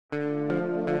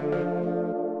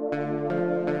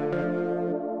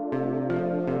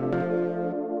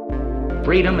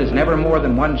freedom is never more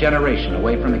than one generation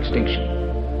away from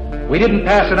extinction. We didn't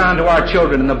pass it on to our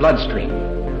children in the bloodstream.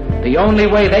 The only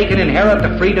way they can inherit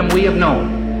the freedom we have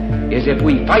known is if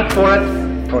we fight for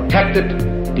it, protect it,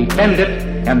 defend it,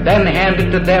 and then hand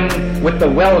it to them with the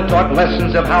well-taught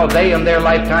lessons of how they in their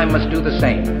lifetime must do the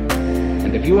same.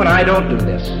 And if you and I don't do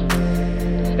this,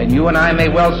 then you and I may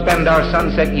well spend our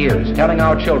sunset years telling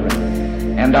our children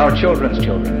and our children's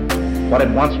children what it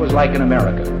once was like in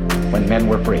America when men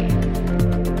were free.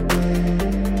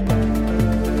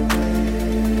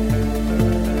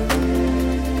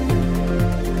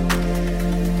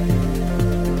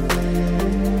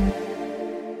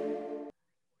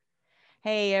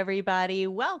 Hey everybody,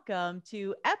 welcome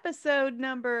to episode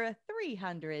number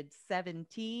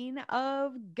 317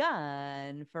 of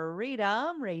Gun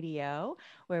Freedom Radio,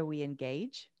 where we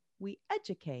engage, we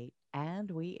educate, and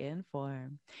we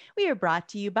inform. We are brought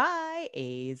to you by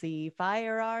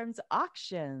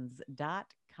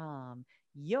azfirearmsauctions.com,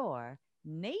 your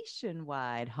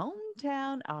nationwide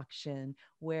hometown auction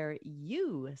where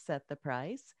you set the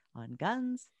price on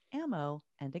guns, ammo,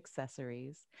 and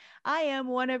accessories. I am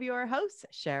one of your hosts,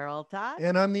 Cheryl Todd.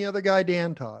 And I'm the other guy,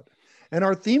 Dan Todd. And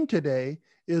our theme today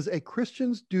is A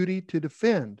Christian's Duty to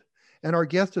Defend. And our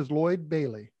guest is Lloyd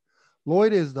Bailey.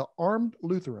 Lloyd is the Armed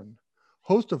Lutheran,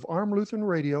 host of Armed Lutheran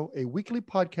Radio, a weekly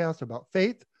podcast about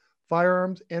faith,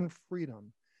 firearms, and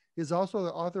freedom. He's also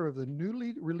the author of the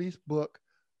newly released book,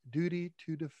 Duty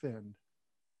to Defend.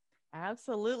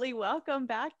 Absolutely. Welcome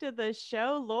back to the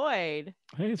show, Lloyd.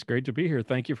 Hey, it's great to be here.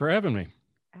 Thank you for having me.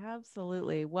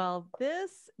 Absolutely. Well,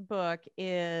 this book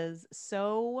is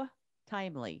so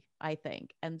timely, I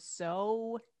think, and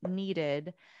so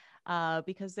needed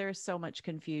because there's so much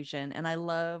confusion. And I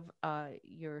love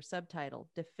your subtitle,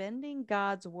 Defending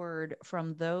God's Word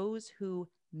from Those Who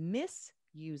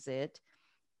Misuse It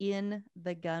in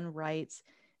the Gun Rights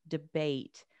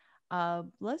Debate.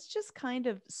 Let's just kind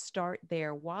of start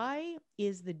there. Why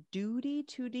is the duty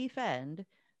to defend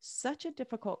such a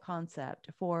difficult concept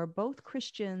for both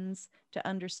Christians to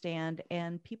understand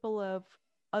and people of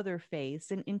other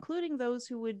faiths, and including those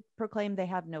who would proclaim they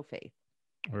have no faith?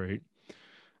 All right.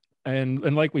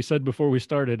 And like we said before we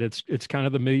started, it's kind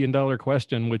of the $1 million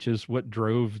question, which is what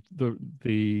drove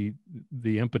the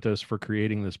impetus for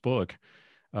creating this book.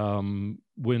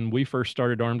 When we first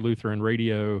started Armed Lutheran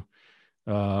Radio,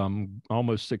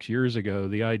 almost 6 years ago,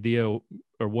 the idea, or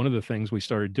one of the things we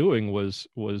started doing was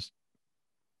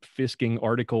fisking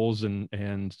articles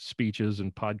and speeches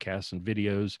and podcasts and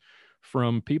videos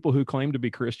from people who claimed to be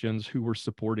Christians who were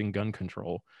supporting gun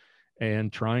control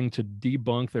and trying to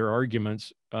debunk their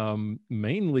arguments,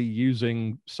 mainly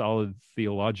using solid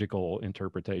theological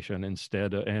interpretation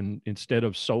instead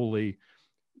of solely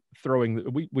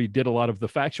we did a lot of the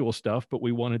factual stuff, but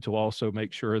we wanted to also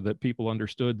make sure that people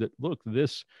understood that, look,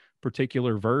 this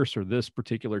particular verse or this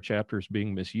particular chapter is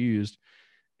being misused.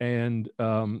 And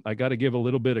I got to give a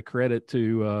little bit of credit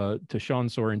to Sean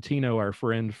Sorrentino, our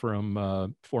friend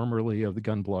from formerly of the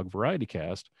Gun Blog Variety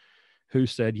Cast, who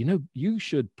said, you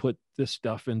should put this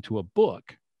stuff into a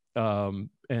book,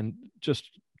 and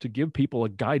just to give people a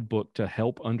guidebook to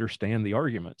help understand the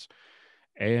arguments.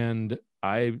 And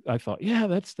I thought, yeah,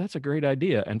 that's a great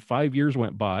idea. And 5 years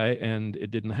went by and it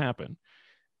didn't happen.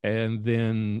 And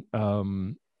then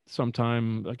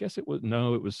sometime, I guess it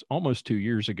was almost 2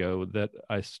 years ago that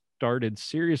I started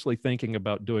seriously thinking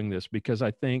about doing this, because I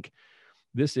think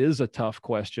this is a tough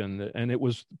question. And it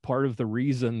was part of the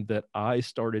reason that I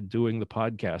started doing the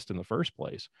podcast in the first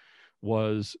place,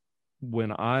 was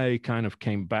when I kind of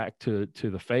came back to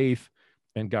the faith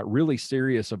and got really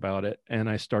serious about it. And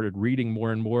I started reading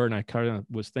more and more. And I kind of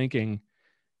was thinking,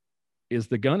 is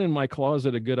the gun in my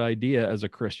closet a good idea as a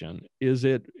Christian? Is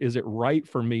it right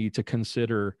for me to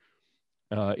consider,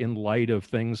 in light of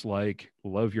things like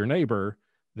love your neighbor,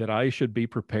 that I should be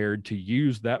prepared to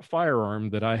use that firearm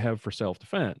that I have for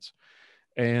self-defense?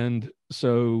 And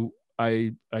so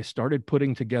I started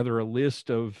putting together a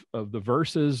list of the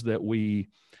verses that we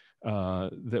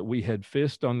had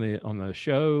fished on the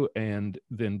show, and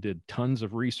then did tons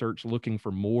of research looking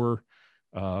for more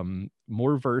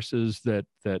verses that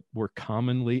were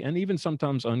commonly and even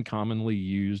sometimes uncommonly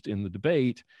used in the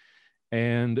debate.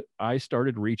 And I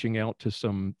started reaching out to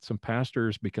some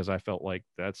pastors, because I felt like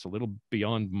that's a little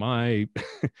beyond my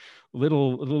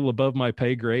little above my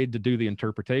pay grade to do the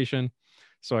interpretation.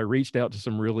 So I reached out to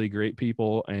some really great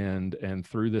people and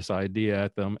threw this idea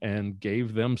at them and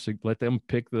let them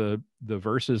pick the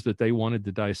verses that they wanted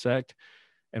to dissect.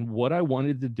 And what I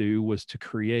wanted to do was to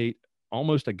create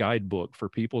almost a guidebook for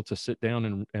people to sit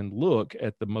down and look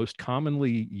at the most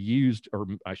commonly used, or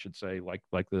I should say, like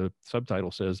the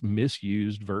subtitle says,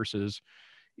 misused verses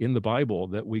in the Bible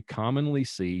that we commonly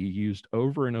see used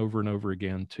over and over and over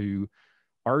again to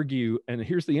argue. And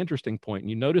here's the interesting point. And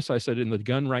you notice I said in the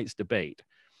gun rights debate,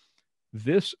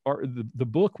 the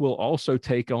book will also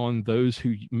take on those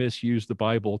who misuse the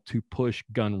Bible to push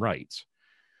gun rights.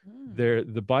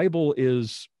 The Bible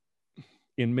is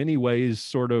in many ways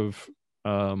sort of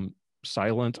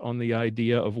silent on the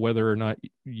idea of whether or not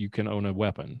you can own a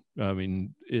weapon. I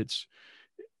mean, it's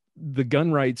the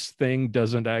gun rights thing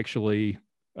doesn't actually,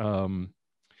 the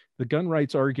gun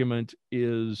rights argument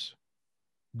is,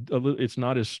 it's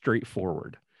not as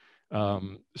straightforward.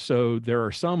 So there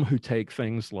are some who take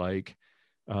things like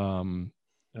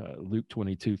Luke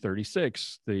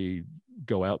 22:36, they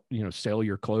go out, sell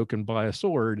your cloak and buy a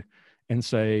sword, and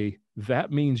say,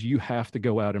 that means you have to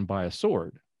go out and buy a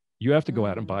sword. You have to go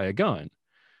out and buy a gun.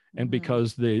 And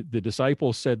because the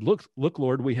disciples said, look,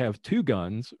 Lord, we have two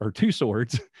guns or two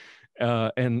swords.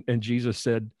 And Jesus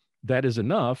said, that is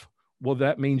enough. Well,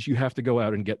 that means you have to go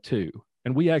out and get two.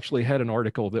 And we actually had an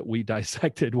article that we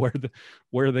dissected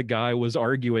where the guy was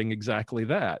arguing exactly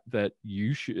that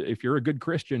you should, if you're a good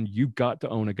Christian, you've got to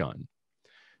own a gun.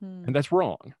 And that's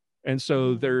wrong. And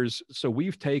so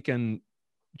we've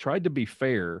tried to be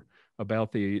fair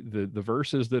about the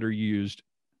verses that are used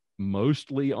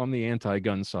mostly on the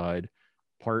anti-gun side,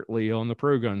 partly on the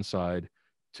pro-gun side,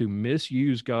 to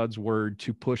misuse God's word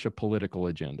to push a political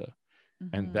agenda.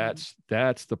 And that's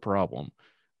the problem.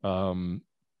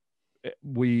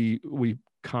 We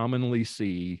commonly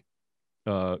see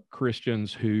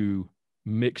Christians who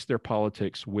mix their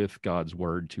politics with God's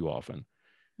word too often.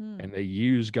 And they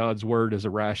use God's word as a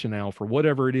rationale for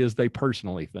whatever it is they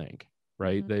personally think,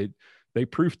 right? They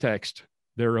proof text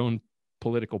their own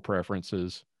political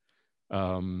preferences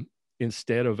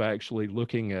instead of actually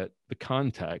looking at the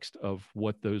context of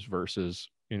what those verses,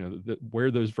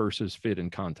 where those verses fit in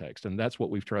context. And that's what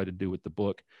we've tried to do with the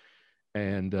book.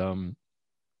 And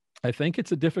I think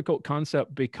it's a difficult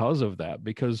concept because of that,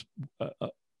 because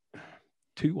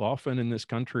too often in this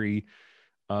country,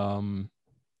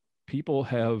 people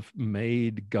have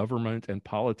made government and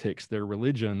politics their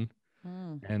religion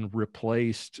and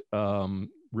replaced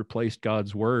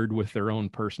God's word with their own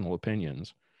personal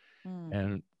opinions.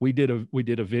 And we did a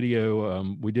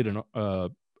video, we did a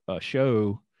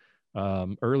show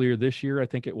earlier this year, I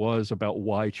think it was, about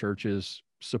why churches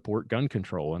support gun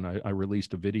control. And I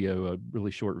released a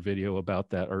really short video about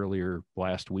that earlier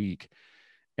last week.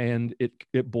 And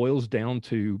it boils down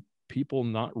to people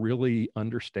not really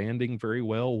understanding very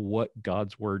well what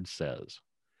God's word says.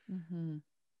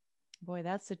 Boy,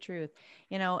 that's the truth.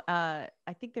 I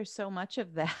think there's so much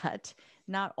of that,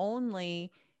 not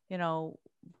only,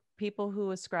 people who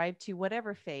ascribe to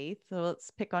whatever faith. So let's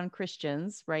pick on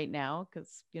Christians right now,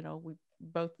 because, we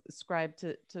both ascribe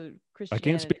to Christianity. I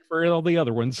can't speak for all the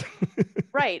other ones.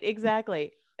 Right,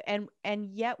 exactly. And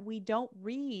yet we don't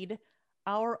read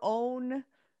our own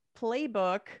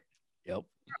playbook. Yep.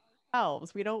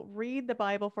 Ourselves. We don't read the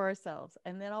Bible for ourselves.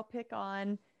 And then I'll pick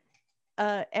on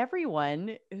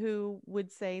everyone who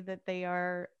would say that they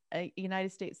are a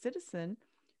United States citizen.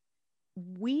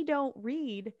 We don't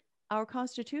read our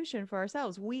Constitution for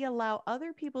ourselves. We allow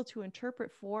other people to interpret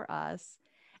for us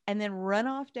and then run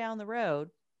off down the road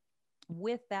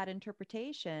with that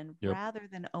interpretation rather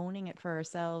than owning it for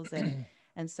ourselves.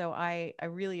 And so I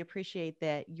really appreciate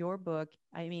that your book,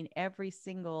 every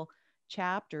single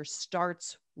chapter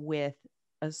starts with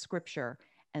a scripture.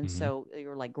 And so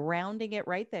you're like grounding it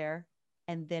right there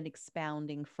and then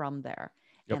expounding from there.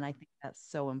 And I think that's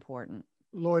so important.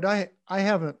 Lloyd, I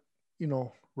haven't,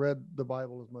 read the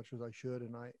Bible as much as I should.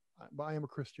 And I am a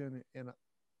Christian, and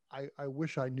I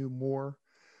wish I knew more,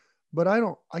 but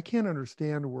I can't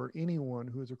understand where anyone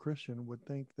who is a Christian would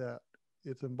think that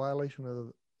it's in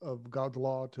violation of God's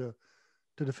law to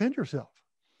defend yourself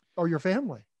or your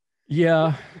family.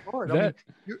 Yeah.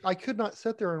 I could not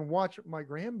sit there and watch my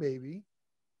grandbaby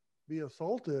be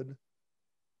assaulted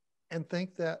and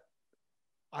think that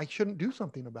I shouldn't do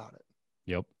something about it.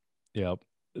 Yep.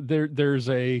 There's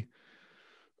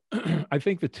I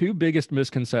think the two biggest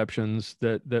misconceptions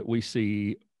that we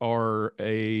see are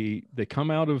they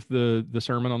come out of the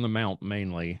Sermon on the Mount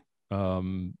mainly.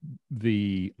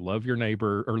 The love your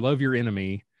neighbor or love your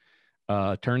enemy,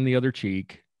 turn the other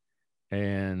cheek,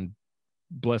 and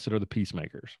blessed are the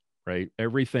peacemakers, right?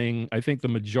 Everything, I think the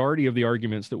majority of the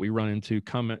arguments that we run into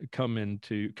come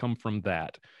from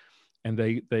that. And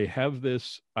they have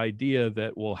this idea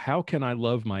that, well, how can I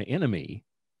love my enemy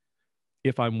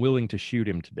if I'm willing to shoot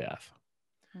him to death?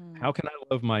 How can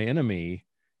I love my enemy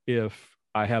if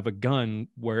I have a gun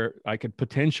where I could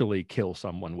potentially kill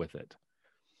someone with it?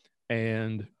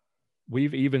 And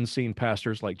we've even seen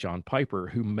pastors like John Piper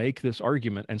who make this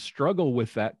argument and struggle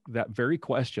with that very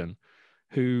question,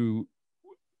 who,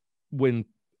 when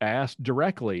asked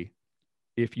directly,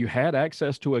 if you had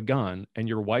access to a gun and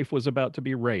your wife was about to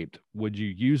be raped, would you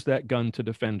use that gun to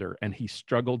defend her? And he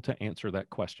struggled to answer that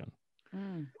question.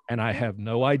 And I have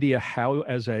no idea how,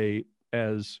 as a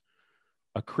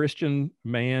Christian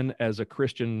man, as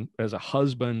a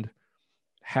husband,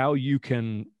 how you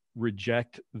can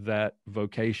reject that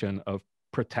vocation of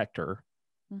protector,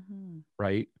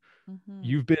 right?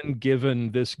 You've been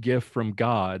given this gift from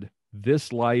God.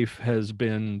 This life has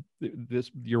been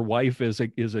your wife is a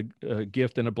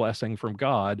gift and a blessing from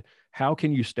God. How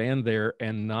can you stand there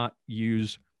and not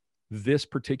use this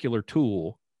particular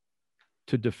tool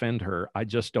to defend her? I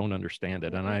just don't understand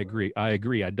it. And I agree.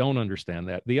 I don't understand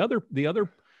that. The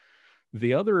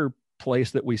other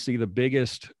place that we see the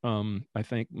biggest, I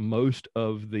think most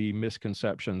of the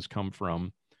misconceptions come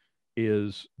from,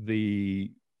 is the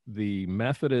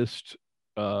Methodist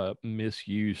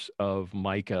misuse of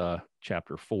Micah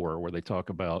chapter 4, where they talk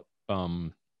about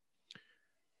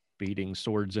beating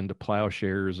swords into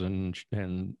plowshares and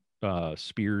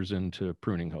spears into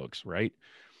pruning hooks, right?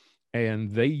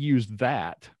 And they use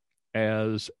that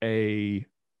as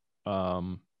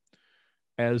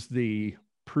as the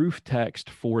proof text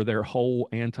for their whole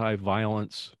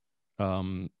anti-violence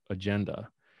agenda.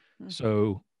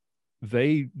 So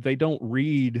they don't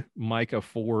read Micah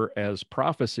 4 as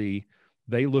prophecy.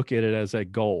 They look at it as a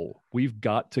goal. We've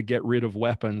got to get rid of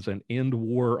weapons and end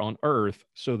war on earth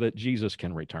so that Jesus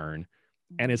can return.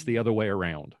 And it's the other way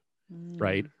around,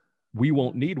 right? We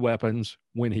won't need weapons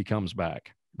when he comes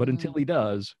back. But until he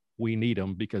does, we need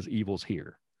them because evil's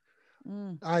here.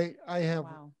 I have,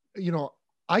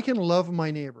 I can love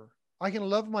my neighbor. I can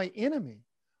love my enemy.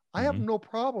 I have no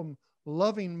problem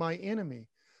loving my enemy,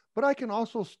 but I can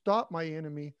also stop my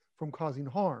enemy from causing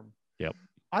harm. Yep.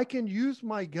 I can use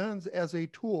my guns as a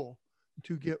tool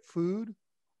to get food,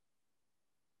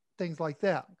 things like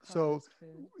that. So,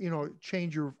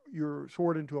 change your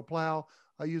sword into a plow.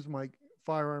 I use my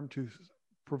firearm to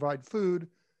provide food,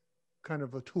 kind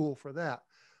of a tool for that.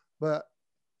 But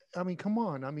I mean, come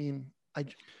on. I mean,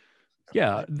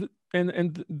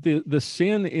 the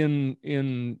sin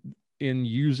in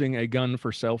using a gun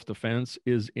for self-defense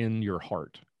is in your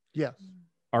heart. Yes.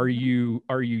 Are you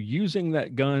using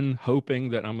that gun hoping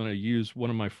that, I'm going to use one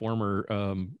of my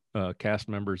former cast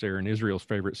members, Aaron Israel's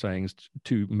favorite sayings,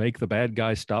 to make the bad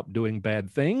guy stop doing bad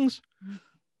things?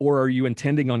 Or are you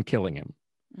intending on killing him?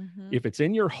 If it's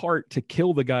in your heart to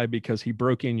kill the guy because he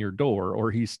broke in your door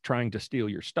or he's trying to steal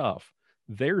your stuff,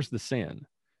 there's the sin.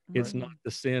 It's not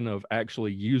the sin of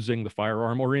actually using the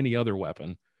firearm or any other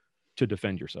weapon to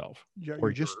defend yourself.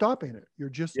 You're just stopping it. You're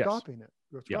just stopping it.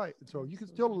 That's right. So you can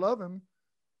still love him,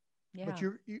 but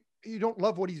you don't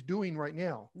love what he's doing right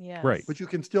now. Yeah. Right. But you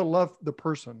can still love the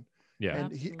person. Yeah. And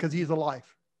because he's alive,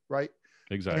 right?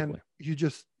 Exactly. And you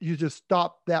just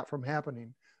stop that from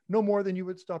happening. No more than you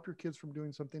would stop your kids from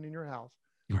doing something in your house.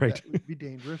 Right. That would be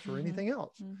dangerous or anything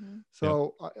else.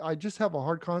 So I just have a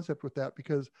hard concept with that,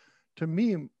 because to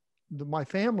me, my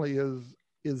family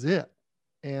is it.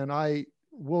 And I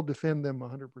will defend them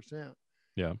 100%.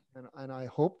 Yeah. And I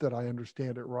hope that I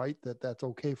understand it right, that that's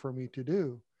okay for me to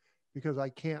do, because I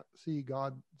can't see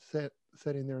God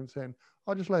sitting there and saying,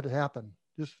 I'll just let it happen.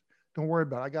 Just don't worry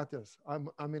about it. I got this.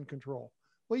 I'm in control.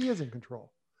 Well, he is in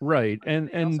control. Right. And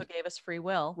he also gave us free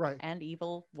will, right? And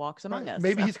evil walks among us.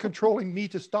 Maybe he's controlling me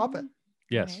to stop it.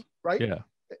 Yes. Right. Yeah.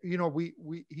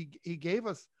 He gave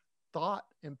us thought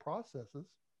and processes,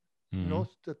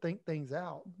 to think things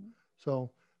out. So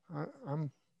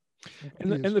I'm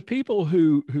and the people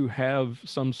who have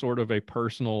some sort of a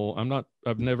personal,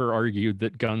 I've never argued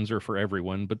that guns are for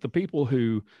everyone, but the people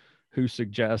who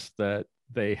suggest that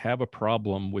they have a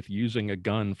problem with using a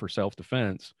gun for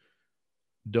self-defense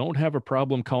don't have a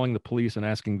problem calling the police and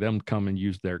asking them to come and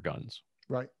use their guns.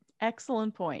 Right.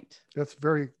 Excellent point. That's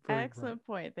very, very excellent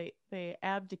point. They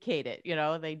abdicate it,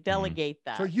 they delegate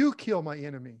that. So you kill my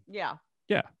enemy. Yeah.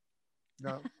 Yeah.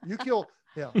 No, you kill.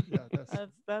 Yeah.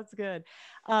 That's good.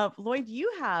 Lloyd,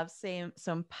 you have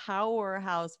some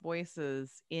powerhouse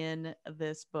voices in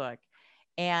this book,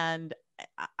 and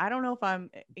I don't know if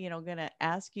I'm, going to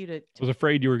ask you to. I was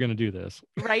afraid you were going to do this.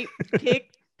 Right.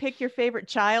 Pick your favorite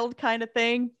child kind of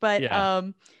thing. But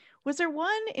was there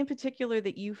one in particular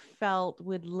that you felt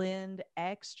would lend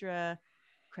extra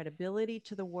credibility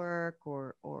to the work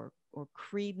or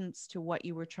credence to what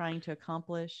you were trying to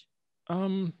accomplish?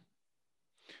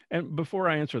 And before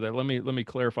I answer that, let me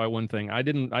clarify one thing. I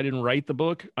didn't write the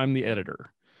book. I'm the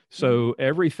editor. So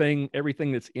everything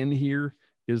that's in here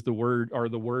is the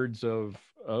words of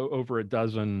over a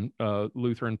dozen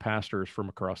Lutheran pastors from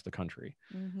across the country.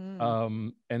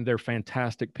 And they're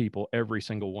fantastic people, every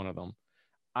single one of them.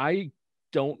 I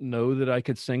don't know that I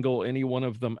could single any one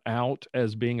of them out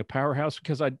as being a powerhouse,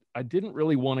 because I didn't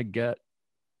really want to get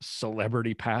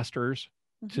celebrity pastors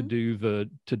to do the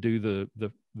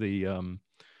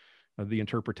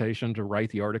interpretation, to write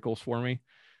the articles for me.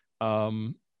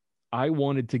 I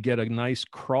wanted to get a nice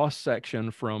cross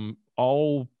section from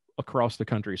all across the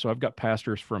country. So I've got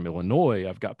pastors from Illinois,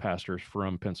 I've got pastors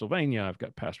from Pennsylvania, I've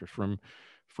got pastors from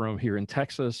here in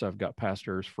Texas, I've got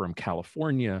pastors from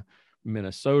California,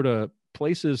 Minnesota,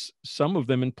 places, some of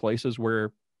them in places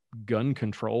where gun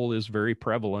control is very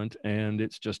prevalent and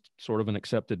it's just sort of an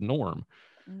accepted norm.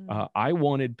 I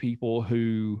wanted people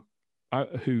who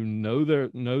know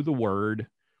the word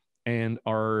and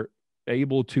are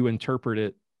able to interpret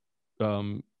it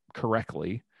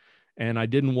correctly. And I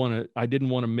didn't want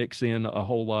to mix in a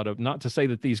whole lot of, not to say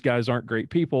that these guys aren't great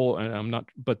people, and I'm not,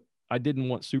 but I didn't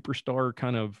want superstar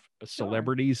kind of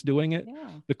celebrities doing it. Yeah.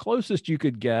 The closest you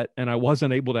could get, and I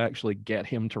wasn't able to actually get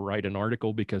him to write an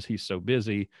article because he's so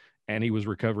busy and he was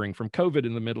recovering from COVID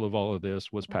in the middle of all of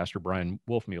this, was Pastor Brian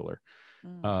Wolfmueller.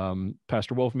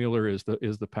 Pastor Wolfmueller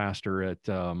is the pastor at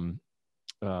crud,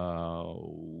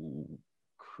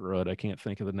 I can't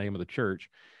think of the name of the church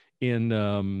in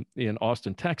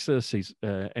Austin, Texas. He's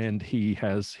and he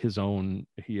has his own.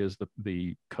 He is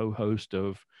the co-host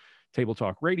of Table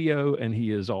Talk Radio, and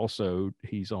he's on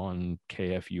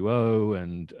KFUO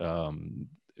and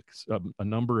a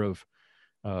number of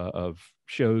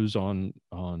shows on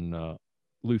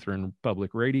Lutheran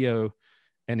Public Radio,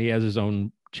 and he has his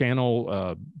own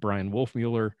channel, Brian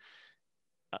Wolfmueller.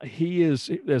 He is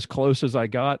as close as I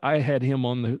got. I had him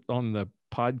on the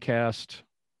podcast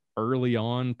early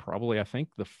on, probably I think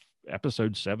the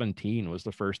episode 17 was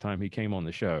the first time he came on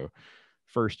the show,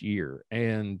 first year,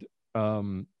 and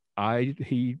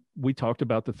we talked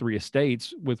about the three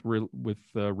estates with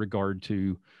regard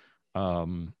to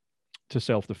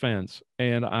self-defense,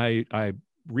 and I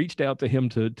reached out to him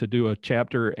to do a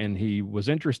chapter, and he was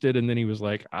interested, and then he was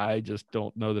like, I just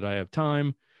don't know that I have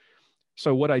time.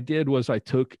 So what I did was I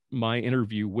took my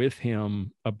interview with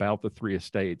him about the three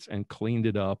estates and cleaned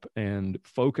it up and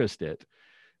focused it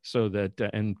so that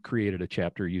and created a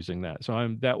chapter using that.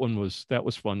 So that was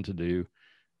fun to do.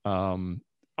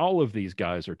 All of these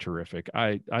guys are terrific.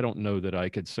 I don't know that I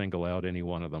could single out any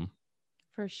one of them.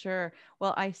 For sure.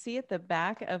 Well, I see at the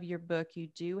back of your book, you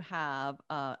do have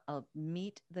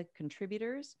meet the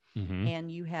contributors,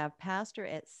 and you have pastor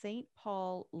at St.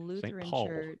 Paul Lutheran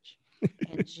Church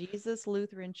and Jesus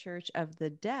Lutheran Church of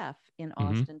the Deaf in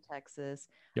Austin, Texas,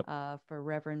 for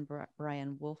Reverend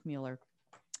Brian Wolfmueller.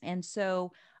 And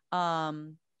so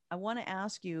I want to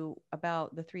ask you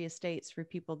about the three estates for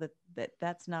people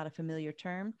that's not a familiar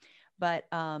term, but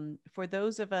for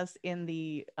those of us in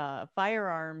the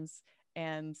firearms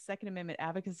and Second Amendment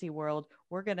advocacy world,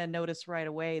 we're going to notice right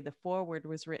away the foreword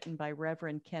was written by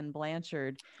Reverend Ken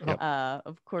Blanchard,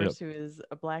 of course, who is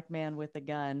a Black man with a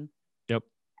gun. Yep.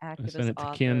 Activist, I sent it to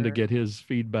author. Ken to get his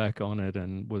feedback on it,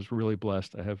 and was really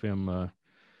blessed to have him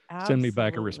send me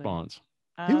back a response.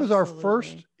 He was our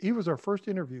first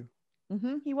interview.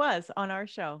 He was on our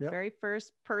show. Yep. Very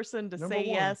first person to Number say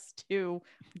one. yes to.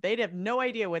 They'd have no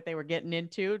idea what they were getting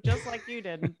into, just like you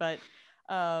didn't. But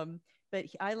I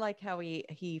like how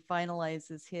he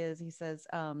finalizes his. He says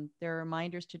there are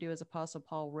reminders to do as Apostle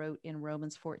Paul wrote in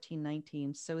Romans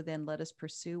 14:19. So then, let us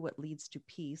pursue what leads to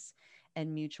peace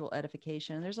and mutual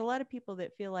edification. And there's a lot of people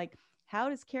that feel like, how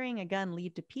does carrying a gun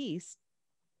lead to peace?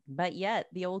 But yet,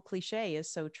 the old cliche is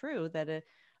so true that a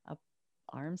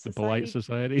armed society, the polite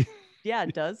society,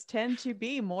 does tend to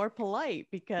be more polite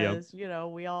because we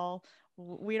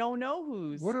don't know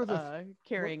who's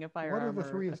carrying a firearm. What are the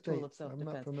three or a tool of estates? I'm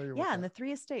self-defense. not familiar with and that. the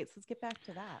three estates. Let's get back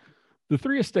to that. The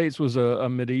three estates was a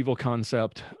medieval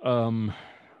concept.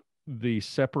 The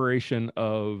separation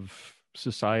of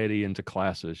society into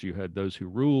classes. You had those who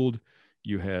ruled,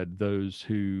 you had those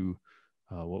who,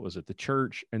 the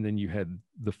church, and then you had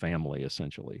the family,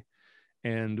 essentially.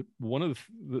 And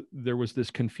there was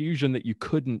this confusion that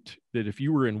that if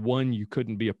you were in one, you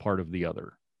couldn't be a part of the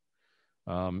other.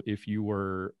 If you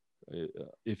were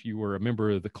a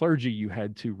member of the clergy, you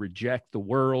had to reject the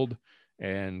world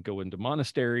and go into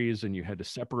monasteries, and you had to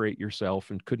separate yourself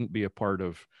and couldn't be a part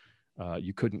of,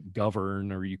 you couldn't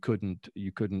govern, or you couldn't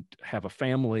have a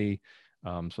family.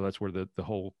 So that's where the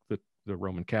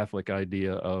Roman Catholic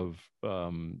idea of,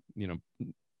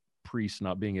 priests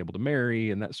not being able to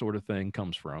marry and that sort of thing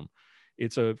comes from.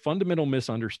 It's a fundamental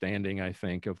misunderstanding, I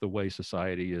think, of the way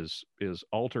society is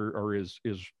altered or is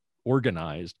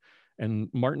organized. And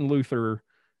Martin Luther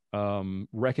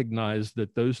recognized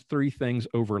that those three things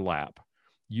overlap.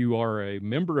 You are a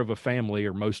member of a family,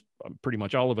 or pretty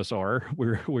much all of us are.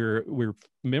 We're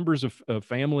members of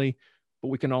family, but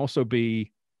we can also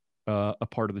be a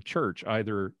part of the church,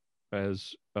 either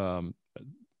as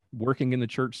working in the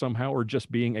church somehow or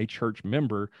just being a church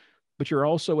member. But you're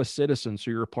also a citizen, so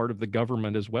you're a part of the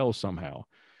government as well somehow.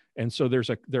 And so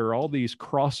there are all these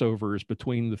crossovers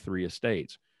between the three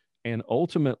estates, and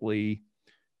ultimately,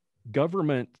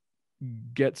 government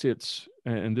gets its,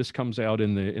 and this comes out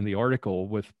in the article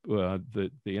with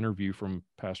the interview from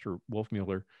Pastor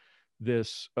Wolfmueller,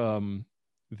 this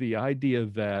the idea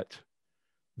that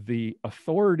the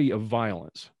authority of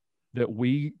violence that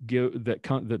we give, that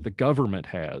the government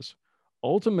has,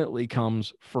 ultimately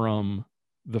comes from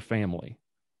the family.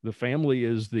 The family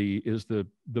is the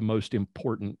most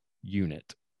important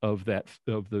unit of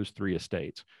those three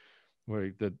estates.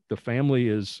 Where the family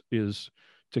is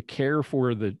to care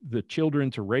for the children,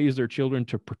 to raise their children,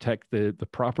 to protect the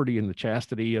property and the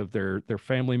chastity of their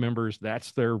family members.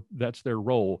 That's their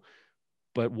role.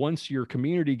 But once your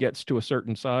community gets to a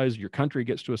certain size, your country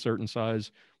gets to a certain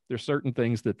size, there's certain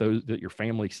things that your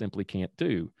family simply can't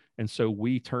do. And so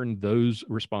we turn those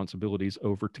responsibilities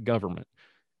over to government.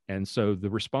 And so the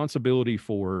responsibility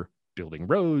for building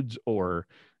roads or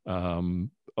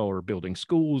building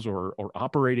schools or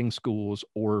operating schools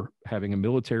or having a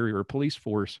military or police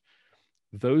force,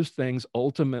 those things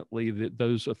ultimately,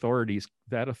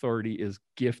 that authority is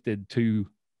gifted to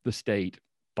the state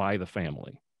by the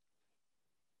family.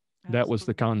 Absolutely. That was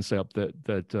the concept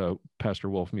that Pastor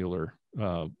Wolfmueller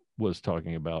was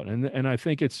talking about. And I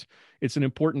think it's an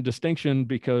important distinction,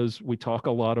 because we talk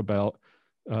a lot about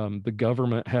the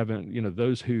government having,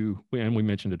 those who, and we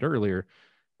mentioned it earlier,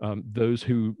 those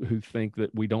who think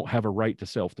that we don't have a right to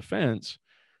self-defense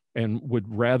and would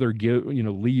rather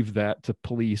leave that to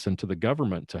police and to the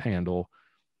government to handle,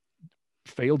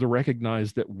 fail to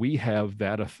recognize that we have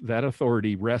that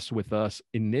authority rests with us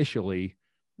initially.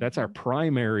 That's our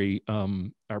primary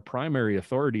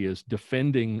authority, is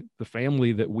defending the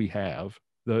family that we have,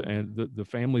 the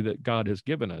family that God has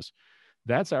given us.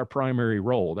 That's our primary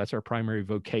role. That's our primary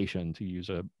vocation, to use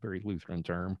a very Lutheran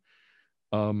term.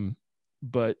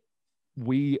 But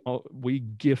we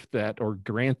gift that or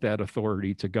grant that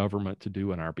authority to government to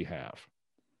do on our behalf.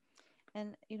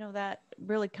 And, that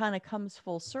really kind of comes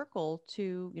full circle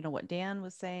to, what Dan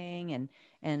was saying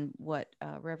and what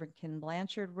Reverend Ken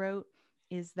Blanchard wrote,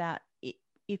 is that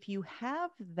if you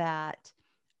have that,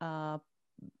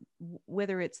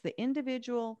 whether it's the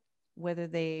individual, whether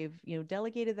they've,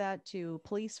 delegated that to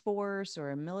police force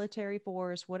or a military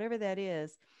force, whatever that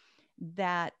is,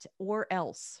 that or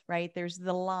else, right? There's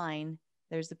the line,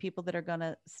 there's the people that are going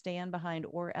to stand behind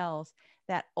or else,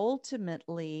 that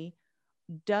ultimately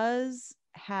does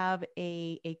have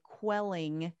a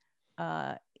quelling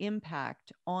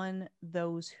impact on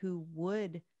those who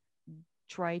would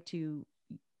try to,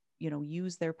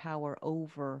 use their power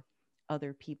over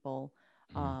other people,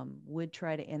 would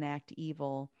try to enact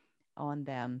evil on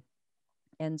them.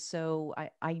 And so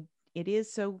it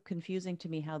is so confusing to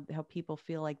me how people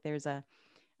feel like there's a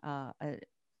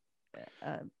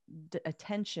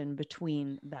tension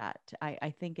between that.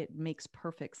 I think it makes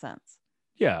perfect sense.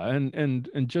 Yeah,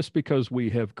 and just because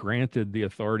we have granted the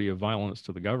authority of violence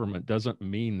to the government doesn't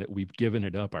mean that we've given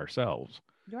it up ourselves.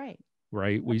 Right.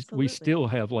 Right. We still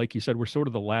have, like you said, we're sort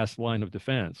of the last line of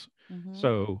defense. Mm-hmm.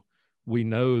 So we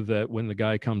know that when the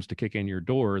guy comes to kick in your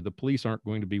door, the police aren't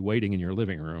going to be waiting in your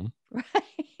living room. Right.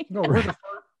 No,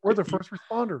 we're the first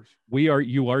responders.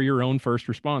 You are your own first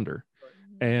responder.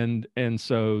 Mm-hmm. And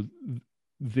so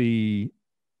the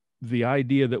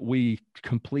idea that we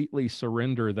completely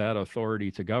surrender that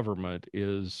authority to government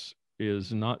is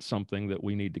not something that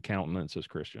we need to countenance as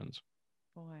Christians.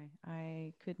 Boy,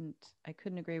 I couldn't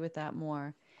agree with that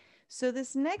more. So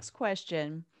this next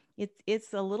question,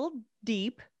 it's a little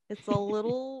deep. It's a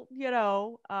little,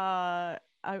 I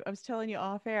was telling you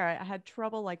off air, I had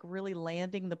trouble like really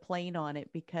landing the plane on it,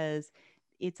 because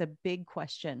it's a big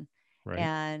question. Right.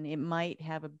 And it might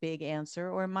have a big answer,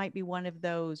 or it might be one of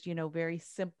those, very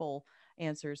simple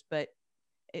answers, but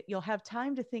you'll have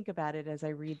time to think about it as I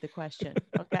read the question.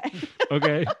 Okay.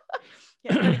 Okay.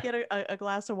 Yeah, I'm going to get a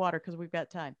glass of water because we've got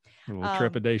time. A little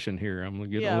trepidation here. I'm going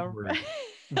to get a little worried.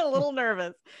 A little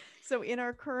nervous. So in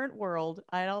our current world,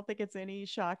 I don't think it's any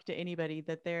shock to anybody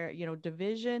that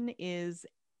division is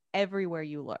everywhere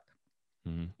you look.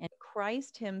 Mm-hmm. And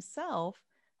Christ himself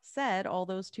said all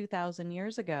those 2,000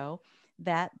 years ago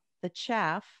that the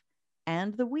chaff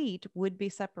and the wheat would be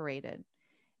separated.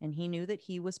 And he knew that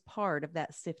he was part of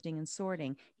that sifting and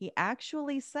sorting. He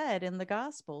actually said in the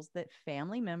Gospels that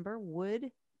family member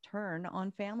would turn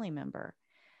on family member.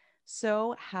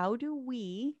 So, how do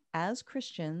we as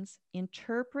Christians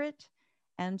interpret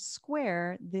and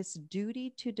square this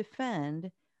duty to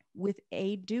defend with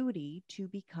a duty to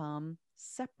become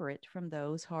separate from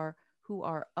those who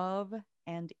are of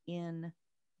and in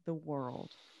the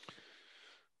world?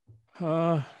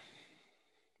 Wow.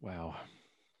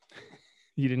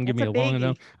 You didn't give That's me a a long biggie.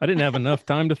 enough. I didn't have enough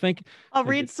time to think. I'll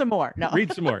read some more. No.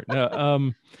 Read some more.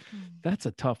 No, that's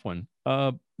a tough one.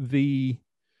 The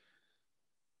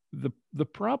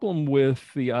problem with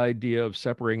the idea of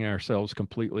separating ourselves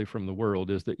completely from the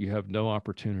world is that you have no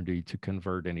opportunity to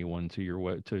convert anyone to your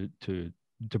way, to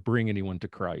bring anyone to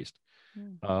Christ.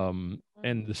 And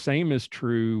the same is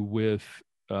true with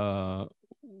gun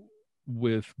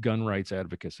rights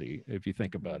advocacy. If you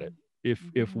think about it,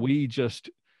 if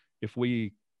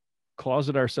we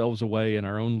closet ourselves away in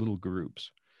our own little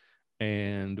groups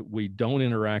and we don't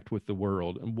interact with the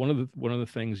world, and one of the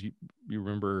things you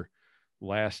remember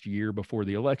last year before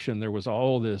the election, there was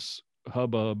all this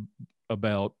hubbub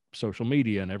about social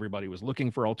media, and everybody was looking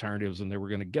for alternatives, and they were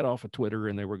going to get off of Twitter,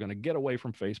 and they were going to get away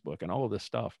from Facebook and all of this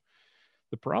stuff.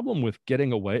 The problem with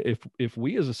getting away, if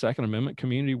we as a Second Amendment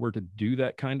community were to do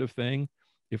that kind of thing,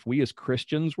 if we as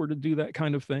Christians were to do that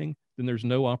kind of thing, then there's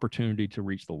no opportunity to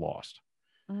reach the lost.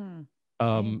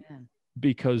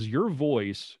 Because your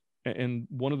voice, and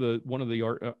one of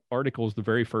the articles, the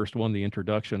very first one, the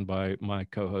introduction by my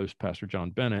co-host, Pastor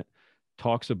John Bennett,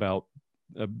 talks about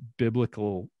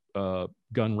biblical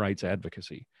gun rights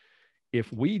advocacy.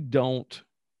 If we don't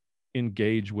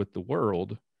engage with the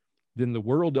world, then the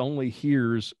world only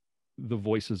hears the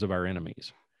voices of our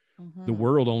enemies. The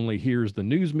world only hears the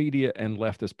news media and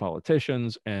leftist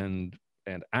politicians and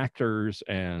actors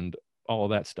and all of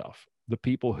that stuff. The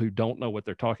people who don't know what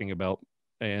they're talking about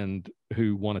and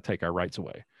who want to take our rights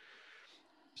away.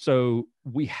 So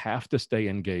we have to stay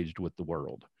engaged with the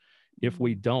world. If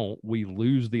we don't, we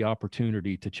lose the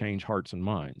opportunity to change hearts and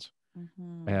minds.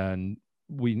 And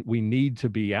we need to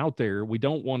be out there. We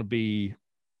don't want to be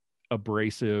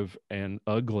abrasive and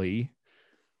ugly.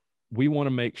 We want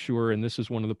to make sure, and this is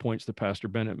one of the points that Pastor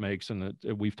Bennett makes and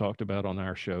that we've talked about on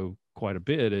our show quite a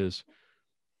bit, is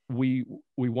we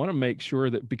want to make sure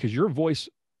that, because your voice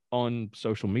on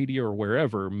social media or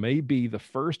wherever may be the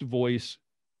first voice,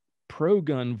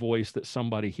 pro-gun voice, that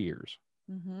somebody hears,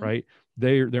 right?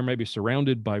 They're maybe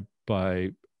surrounded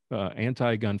by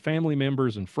anti-gun family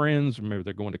members and friends. Maybe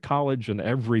they're going to college and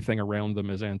everything around them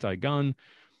is anti-gun.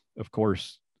 Of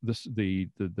course, the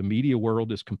media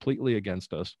world is completely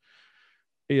against us.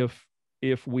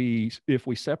 If we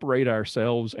separate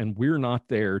ourselves and we're not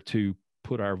there to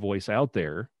put our voice out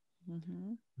there,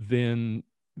 then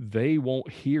they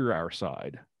won't hear our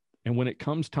side. And when it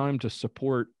comes time to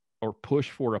support or push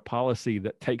for a policy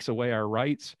that takes away our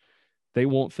rights, they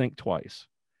won't think twice.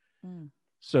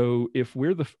 So if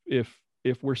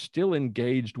we're still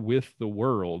engaged with the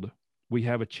world, we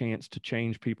have a chance to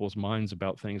change people's minds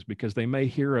about things, because they may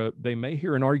hear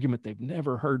an argument they've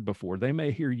never heard before. They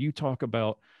may hear you talk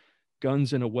about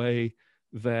guns in a way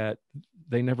that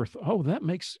they never thought, oh, that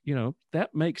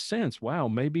makes sense. Wow,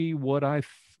 maybe what I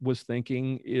was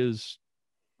thinking is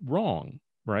wrong,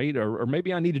 right? Or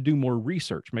maybe I need to do more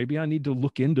research. Maybe I need to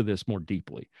look into this more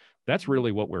deeply. That's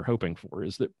really what we're hoping for,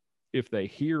 is that if they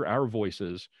hear our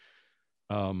voices,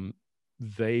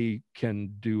 they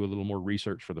can do a little more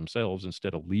research for themselves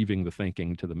instead of leaving the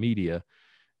thinking to the media.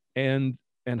 And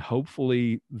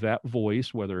hopefully that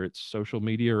voice, whether it's social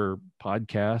media or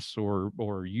podcasts or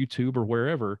YouTube or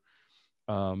wherever,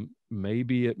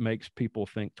 maybe it makes people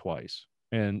think twice.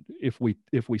 And if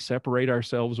we separate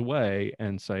ourselves away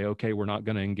and say, okay, we're not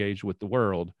going to engage with the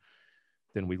world,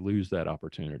 then we lose that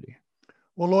opportunity.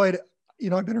 Well, Lloyd,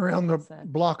 I've been around the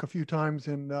block a few times,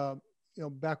 and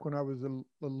back when I was a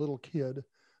little kid,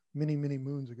 many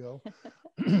moons ago,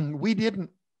 we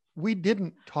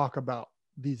didn't talk about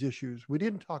these issues. We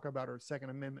didn't talk about our Second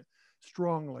Amendment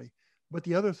strongly, but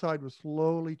the other side was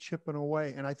slowly chipping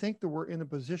away. And I think that we're in the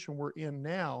position we're in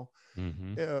now,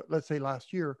 let's say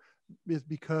last year, is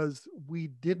because we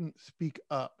didn't speak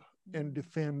up and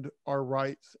defend our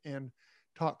rights and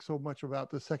talk so much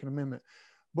about the Second Amendment.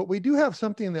 But we do have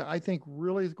something that I think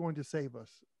really is going to save us.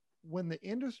 When the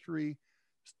industry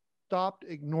stopped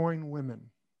ignoring women,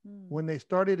 when they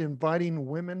started inviting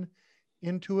women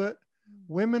into it,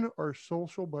 women are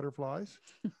social butterflies.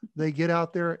 They get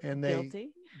out there and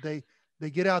they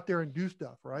get out there and do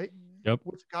stuff, right? Yep.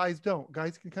 which guys don't.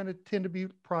 Guys can kind of tend to be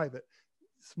private,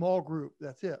 small group.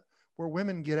 That's it. Where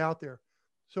women get out there.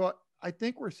 So I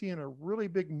think we're seeing a really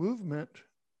big movement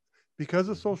because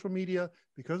of social media,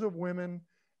 because of women,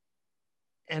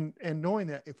 and knowing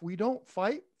that if we don't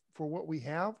fight for what we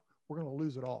have, we're going to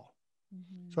lose it all.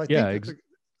 Mhm. So I think that's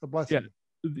a blessing.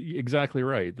 Exactly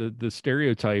right. The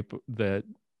stereotype that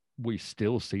we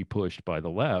still see pushed by the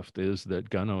left is that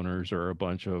gun owners are a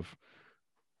bunch of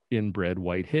inbred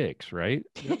white hicks, right?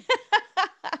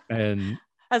 And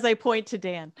as I point to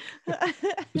Dan.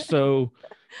 so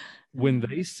when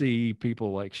they see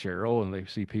people like Cheryl and they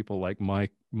see people like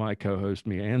my co-host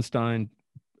Mia Anstein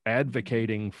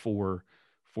advocating for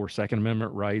Second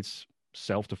Amendment rights,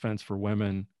 self-defense for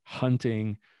women,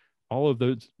 hunting, all of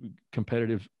those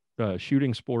competitive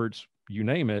shooting sports, you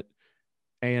name it,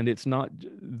 and it's not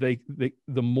they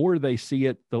the more they see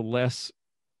it, the less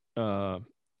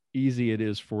easy it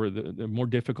is for the more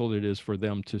difficult it is for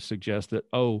them to suggest that,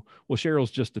 oh, well,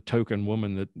 Cheryl's just a token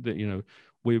woman that you know,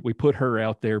 we put her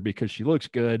out there because she looks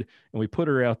good, and we put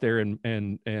her out there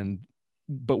and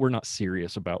but we're not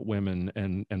serious about women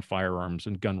and firearms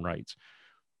and gun rights.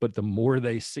 But the more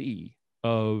they see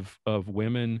of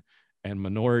women and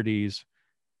minorities,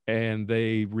 and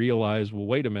they realize, well,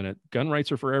 wait a minute, gun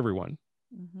rights are for everyone.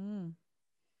 Mm-hmm.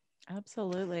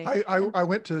 Absolutely. I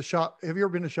went to the SHOT. Have you ever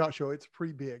been to SHOT Show? It's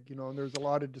pretty big, you know, and there's a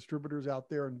lot of distributors out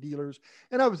there and dealers.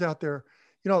 And I was out there,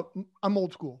 you know, I'm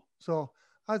old school. So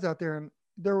I was out there and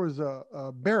there was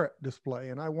a Barrett display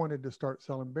and I wanted to start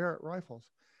selling Barrett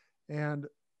rifles. And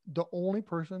the only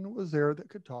person that was there that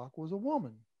could talk was a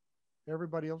woman.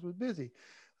 Everybody else was busy.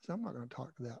 I said, I'm not going to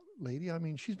talk to that lady. I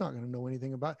mean, she's not going to know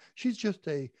anything about it. She's just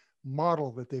a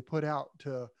model that they put out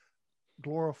to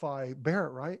glorify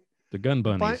Barrett, right? The gun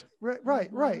bunnies.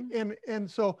 Right.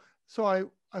 And so I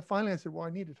finally, I said, well,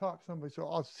 I need to talk to somebody. So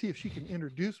I'll see if she can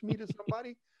introduce me to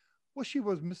somebody. Well, she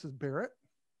was Mrs. Barrett.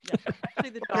 Yeah,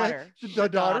 actually the daughter. The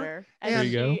daughter. And there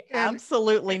you go. she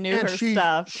absolutely knew her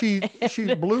stuff. She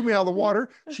blew me out of the water.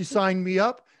 She signed me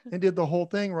up and did the whole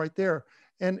thing right there.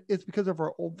 And it's because of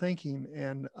our old thinking.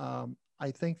 And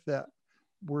I think that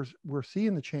we're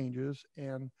seeing the changes,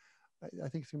 and I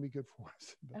think it's gonna be good for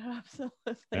us.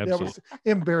 Absolutely. That was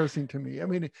embarrassing to me. I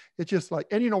mean, it's just like,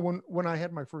 and you know, when I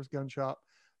had my first gun shop,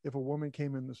 if a woman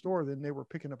came in the store, then they were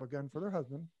picking up a gun for their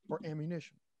husband or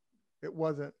ammunition. It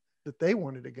wasn't that they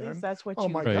wanted a gun. At least that's what oh you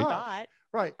my Right. God.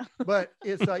 Right. But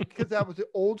it's like, because that was the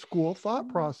old school thought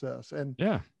process. And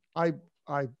Yeah. I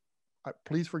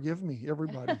please forgive me,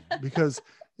 everybody, because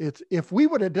it's, if we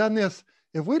would have done this,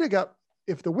 if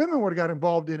the women would have got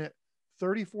involved in it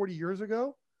 30, 40 years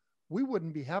ago, we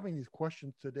wouldn't be having these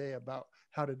questions today about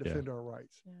how to defend our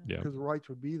rights, Yeah. because the rights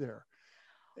would be there.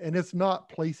 And it's not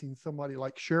placing somebody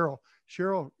like Cheryl.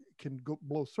 Cheryl can go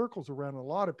blow circles around a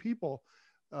lot of people.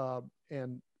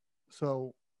 And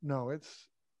so, no, it's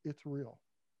real.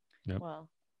 Yep. Well,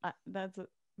 that's a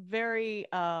very,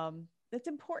 that's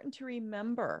important to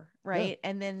remember, right? Yeah.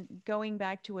 And then going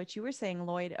back to what you were saying,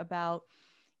 Lloyd, about,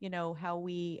 you know, how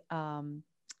we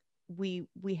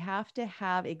have to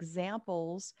have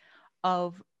examples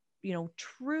of, you know,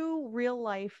 true real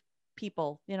life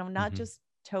people, you know, not just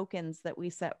tokens that we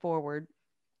set forward,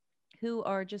 who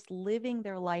are just living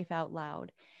their life out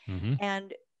loud. Mm-hmm.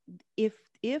 And if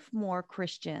more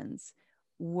Christians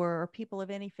were, people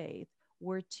of any faith,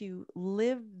 were to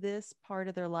live this part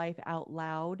of their life out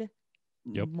loud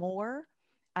more,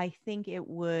 I think it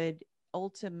would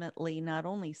ultimately not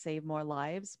only save more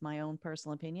lives, my own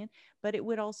personal opinion, but it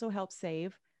would also help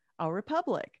save our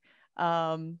republic,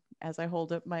 as I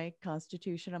hold up my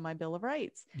Constitution and my Bill of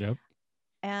Rights. Yep.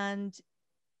 And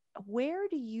where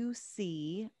do you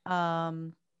see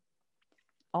all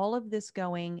of this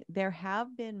going? There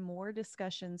have been more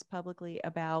discussions publicly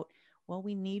about, well,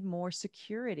 we need more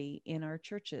security in our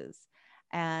churches.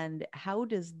 And how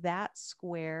does that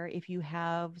square if you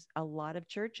have a lot of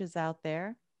churches out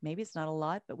there? Maybe it's not a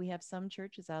lot, but we have some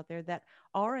churches out there that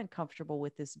are uncomfortable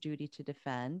with this duty to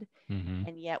defend. Mm-hmm.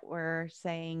 And yet we're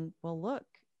saying, well, look,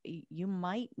 you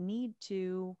might need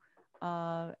to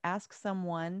ask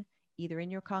someone either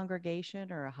in your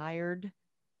congregation or a hired,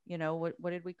 you know, what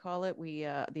did we call it?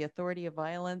 The authority of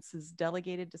violence is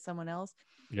delegated to someone else.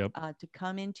 Yep. To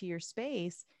come into your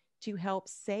space to help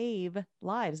save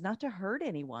lives, not to hurt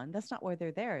anyone. That's not why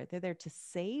they're there. They're there to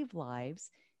save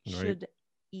lives. Right. Should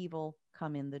evil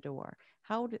come in the door?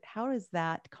 How is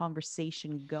that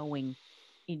conversation going,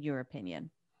 in your opinion?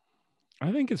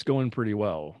 I think it's going pretty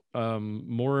well.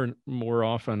 More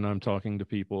often, I'm talking to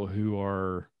people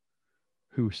who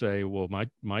say, "Well,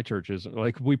 my church is,"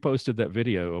 like we posted that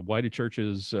video of why do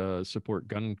churches support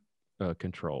gun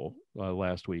control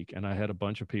last week, and I had a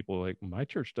bunch of people like, my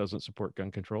church doesn't support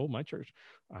gun control. My church,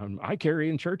 I carry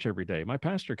in church every day. My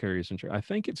pastor carries in church. I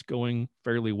think it's going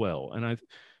fairly well, and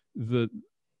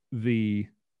the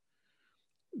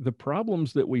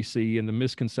problems that we see and the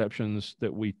misconceptions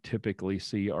that we typically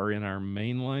see are in our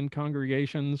mainline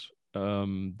congregations,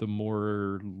 the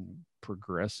more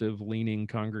progressive leaning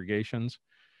congregations.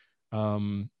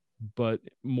 But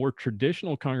more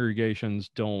traditional congregations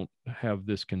don't have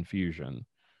this confusion.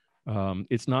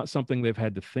 It's not something they've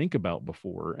had to think about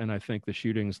before. And I think the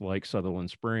shootings like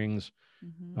Sutherland Springs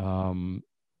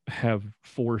have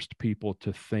forced people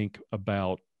to think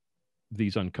about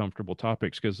these uncomfortable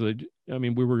topics, because we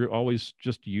were always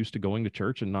just used to going to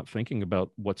church and not thinking about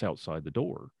what's outside the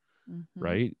door.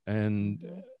 Right. And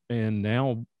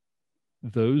now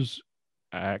those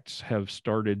acts have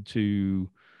started to,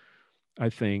 I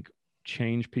think,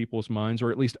 change people's minds, or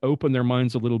at least open their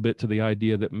minds a little bit to the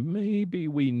idea that maybe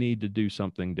we need to do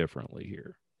something differently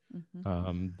here.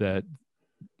 That,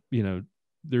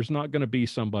 there's not going to be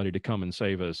somebody to come and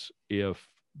save us if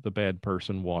the bad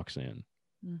person walks in.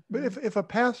 But if a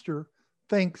pastor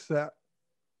thinks that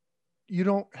you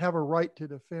don't have a right to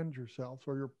defend yourself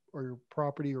or your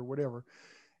property or whatever,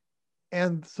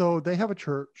 and so they have a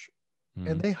church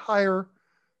and they hire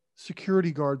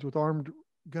security guards with armed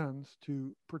guns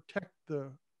to protect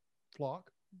the flock,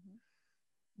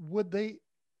 would they,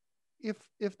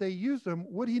 if they use them,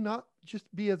 would he not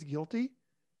just be as guilty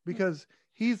because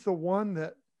he's the one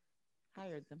that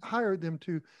hired them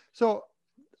to? So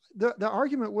the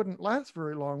argument wouldn't last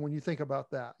very long when you think about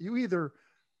that. You either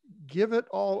give it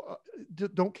all,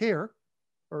 don't care,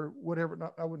 or whatever.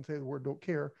 Not, I wouldn't say the word don't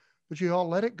care, but you all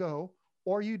let it go,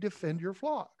 or you defend your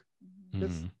flock.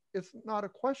 It's not a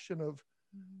question of.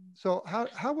 So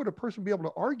how would a person be able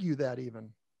to argue that even?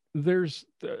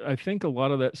 I think a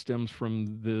lot of that stems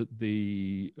from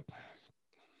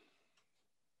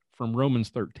from Romans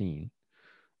 13.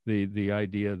 The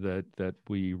idea that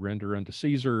we render unto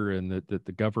Caesar, and that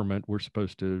the government, we're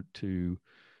supposed to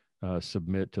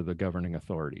submit to the governing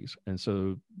authorities. And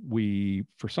so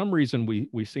for some reason,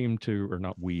 we seem to, or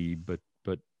not we, but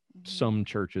some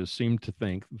churches seem to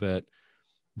think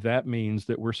that means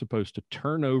that we're supposed to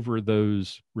turn over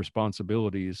those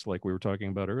responsibilities, like we were talking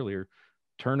about earlier,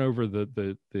 turn over the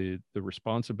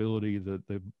responsibility,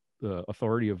 the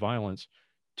authority of violence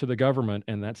to the government,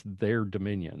 and that's their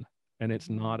dominion. And it's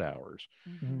not ours.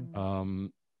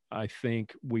 I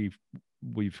think we've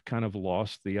kind of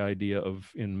lost the idea of,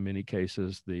 in many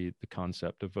cases, the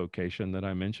concept of vocation that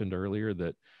I mentioned earlier.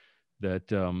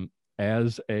 That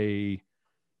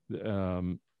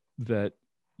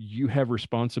you have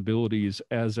responsibilities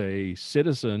as a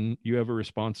citizen. You have a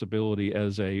responsibility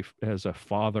as a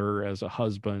father, as a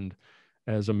husband,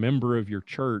 as a member of your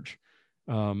church.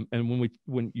 And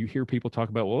when you hear people talk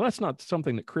about, well, that's not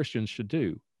something that Christians should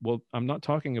do. Well, I'm not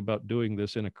talking about doing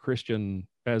this as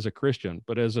a Christian,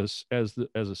 but as a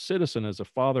citizen, as a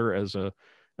father, as a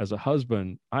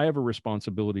husband, I have a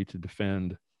responsibility to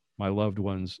defend my loved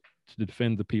ones, to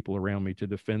defend the people around me, to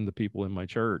defend the people in my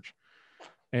church.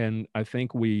 And I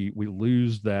think we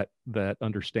lose that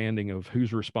understanding of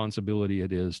whose responsibility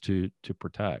it is to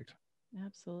protect.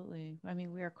 Absolutely. I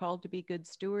mean, we are called to be good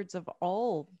stewards of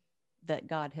all that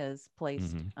God has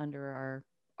placed under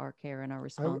our care and our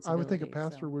responsibility. I would think a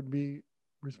pastor would be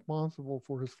responsible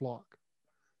for his flock.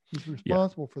 He's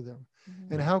responsible for them.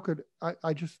 And how could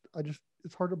I just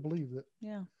it's hard to believe that.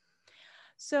 Yeah.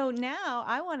 So now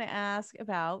I want to ask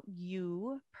about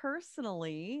you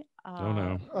personally. Oh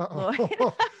no.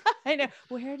 Lloyd. I know.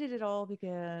 Where did it all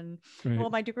begin? Right. Well,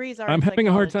 my degrees are. I'm having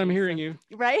a hard time hearing you.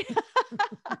 Right.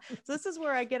 So this is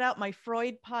where I get out my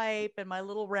Freud pipe and my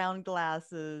little round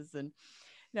glasses. And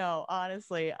no,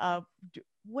 honestly, how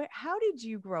did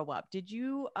you grow up?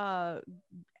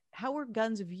 How were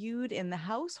guns viewed in the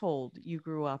household you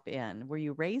grew up in? Were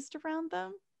you raised around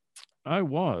them? I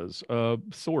was,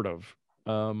 sort of.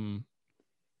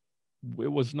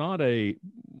 It was not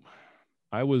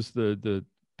I was the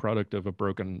product of a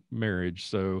broken marriage.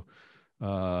 So,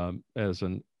 as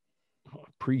a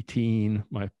preteen,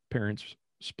 my parents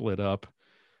split up.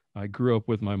 I grew up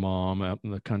with my mom out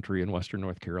in the country in Western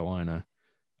North Carolina.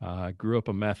 I grew up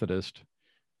a Methodist,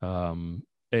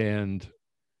 and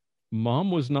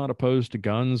mom was not opposed to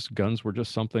guns. Guns were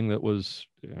just something that was,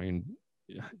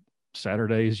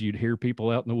 Saturdays you'd hear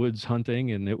people out in the woods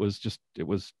hunting, and it was just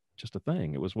a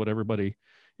thing. It was what it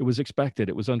was expected.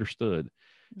 It was understood.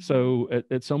 Mm-hmm. So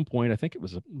at some point, I think it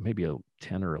was maybe a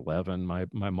 10 or 11,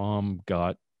 my mom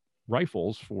got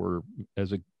rifles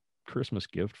as a Christmas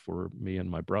gift for me and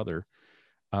my brother.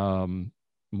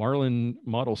 Marlin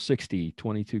Model 60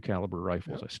 22 caliber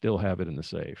rifles. Yep. I still have it in the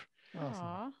safe. Awesome.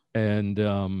 Aw.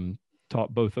 And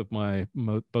taught both of my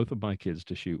kids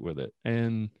to shoot with it.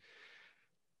 And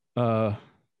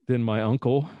then my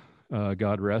uncle,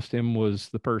 God rest him, was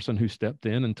the person who stepped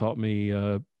in and taught me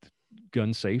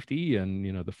gun safety and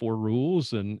the 4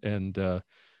 rules and the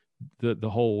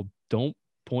whole don't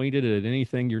point it at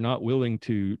anything you're not willing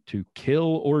to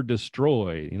kill or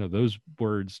destroy. Those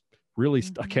words really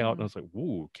stuck out, and I was like,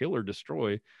 "Whoa, kill or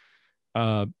destroy."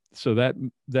 So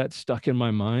that stuck in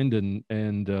my mind,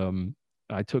 and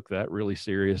I took that really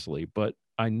seriously. But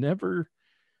I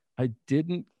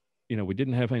didn't, we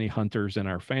didn't have any hunters in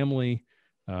our family.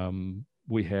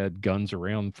 We had guns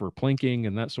around for plinking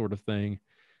and that sort of thing.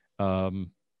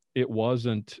 It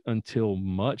wasn't until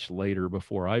much later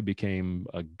before I became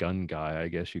a gun guy, I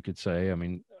guess you could say. I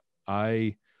mean,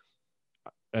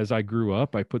 as I grew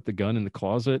up, I put the gun in the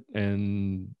closet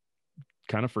and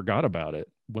kind of forgot about it.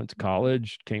 Went to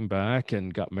college, came back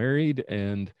and got married,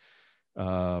 and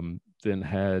then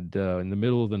had in the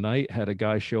middle of the night had a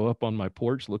guy show up on my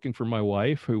porch looking for my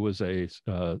wife, who was a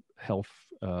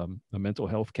mental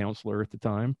health counselor at the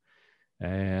time.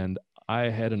 And I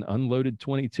had an unloaded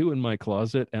 22 in my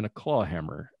closet and a claw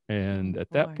hammer. And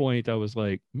at that point I was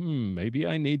like, maybe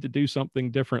I need to do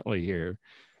something differently here.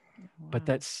 But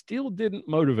that still didn't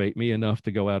motivate me enough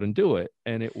to go out and do it.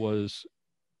 And it was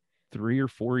 3 or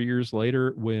 4 years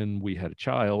later when we had a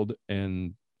child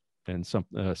and some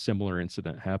similar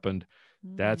incident happened.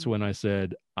 That's when I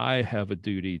said, I have a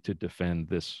duty to defend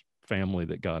this family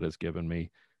that God has given me.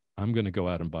 I'm going to go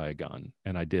out and buy a gun.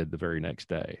 And I did the very next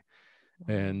day.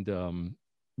 And,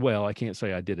 well, I can't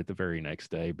say I did it the very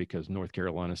next day because North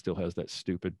Carolina still has that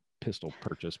stupid pistol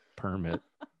purchase permit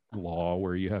law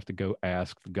where you have to go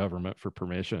ask the government for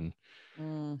permission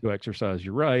to exercise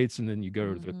your rights. And then you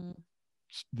go to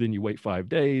then you wait 5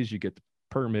 days, you get the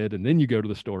permit, and then you go to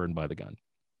the store and buy the gun.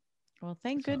 Well,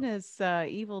 thank goodness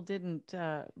Evil didn't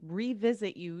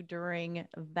revisit you during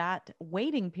that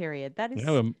waiting period. That is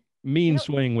a mean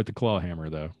swing with the claw hammer,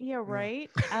 though. Yeah, right.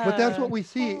 But that's what we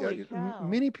see. Holy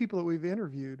Many people that we've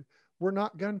interviewed were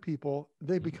not gun people.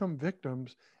 They become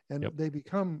victims, and they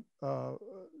become,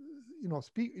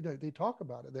 they talk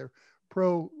about it. They're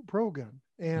pro gun,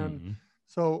 and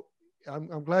so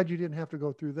I'm glad you didn't have to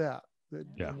go through that. That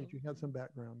you had some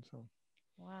background. So.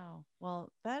 Wow.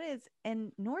 Well, that is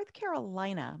in North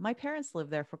Carolina. My parents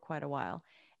lived there for quite a while.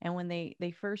 And when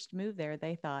they first moved there,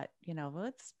 they thought, well,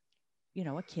 it's,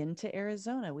 akin to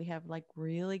Arizona. We have like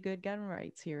really good gun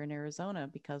rights here in Arizona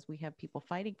because we have people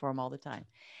fighting for them all the time.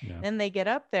 Yeah. Then they get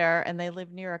up there and they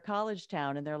live near a college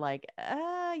town and they're like,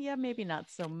 yeah, maybe not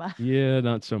so much. Yeah,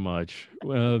 not so much.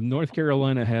 North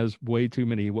Carolina has way too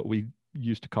many what we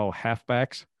used to call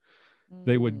halfbacks.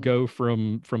 They would go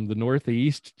from the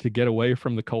Northeast to get away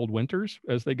from the cold winters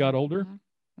as they got older.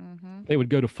 They would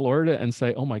go to Florida and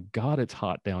say, oh my God, it's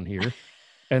hot down here.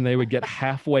 And they would get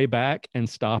halfway back and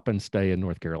stop and stay in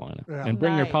North Carolina and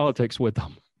bring their politics with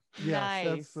them.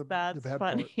 Yes, that's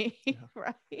funny.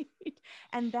 Right.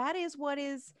 And that is what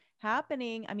is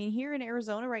happening. I mean, here in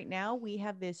Arizona right now, we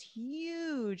have this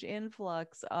huge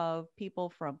influx of people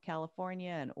from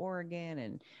California and Oregon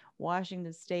and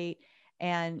Washington State.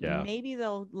 And maybe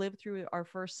they'll live through our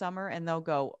first summer and they'll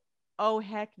go, oh,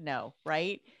 heck no.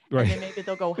 Right. And then maybe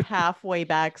they'll go halfway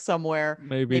back somewhere,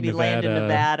 maybe land in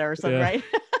Nevada or something. Right.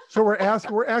 So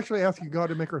we're actually asking God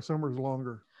to make our summers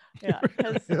longer. Yeah.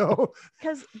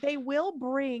 Because they will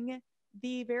bring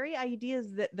the very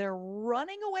ideas that they're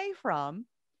running away from.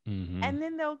 And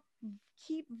then they'll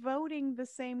keep voting the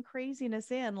same craziness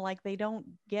in, like they don't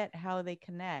get how they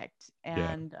connect.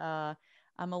 And,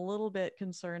 I'm a little bit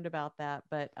concerned about that,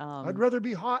 but I'd rather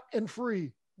be hot and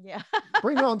free. Yeah.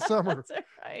 Bring on summer. That's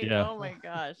right. Yeah. Oh my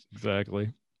gosh.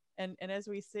 Exactly. And as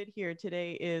we sit here,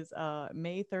 today is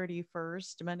May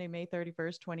 31st, Monday, May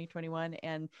 31st, 2021.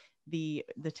 And the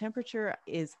temperature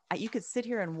is, you could sit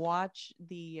here and watch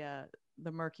the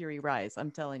mercury rise.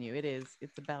 I'm telling you,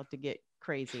 it's about to get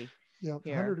crazy. Yeah.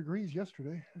 100 degrees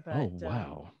yesterday. But, oh,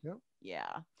 wow. Yep.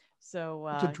 Yeah. So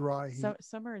it's a dry heat.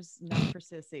 Summer is not for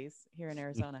sissies here in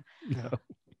Arizona. No.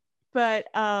 But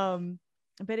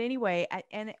anyway,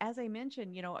 and as I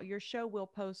mentioned, your show will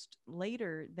post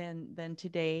later than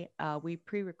today. We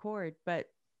pre-record, but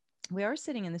we are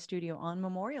sitting in the studio on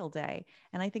Memorial Day,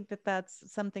 and I think that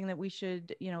that's something that we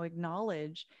should,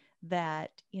 acknowledge, that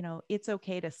it's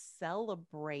okay to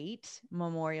celebrate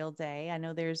Memorial Day. I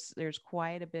know there's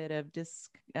quite a bit of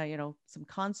some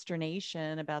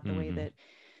consternation about the way that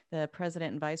the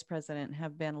president and vice president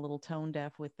have been a little tone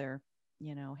deaf with their,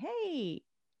 hey,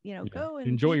 you know, Yeah. go and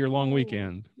Enjoy be your long cool.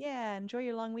 weekend. Yeah, enjoy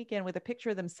your long weekend with a picture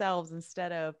of themselves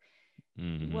instead of,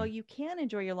 Mhm. well, you can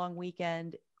enjoy your long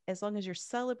weekend as long as you're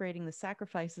celebrating the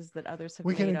sacrifices that others have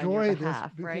We can made on your enjoy this.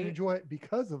 behalf, We right? can enjoy it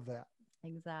because of that.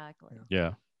 Exactly. Yeah.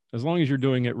 Yeah. As long as you're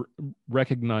doing it,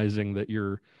 recognizing that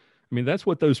I mean, that's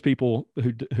what those people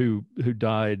who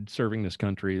died serving this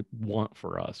country want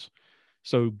for us.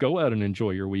 So go out and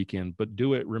enjoy your weekend, but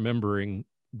do it remembering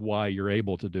why you're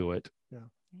able to do it.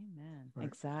 Amen. Right.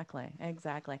 Exactly.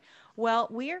 Exactly. Well,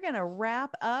 we are going to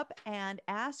wrap up and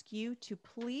ask you to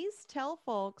please tell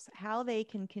folks how they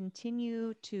can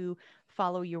continue to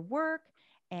follow your work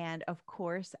and, of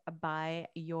course, buy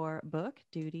your book,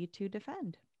 Duty to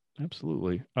Defend.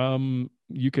 Absolutely.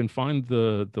 You can find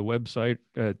the website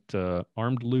at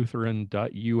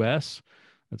armedlutheran.us.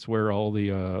 That's where all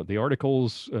the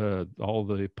articles, all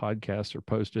the podcasts are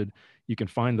posted. You can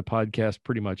find the podcast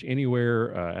pretty much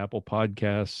anywhere, Apple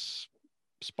Podcasts,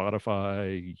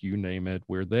 Spotify, you name it,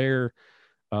 we're there.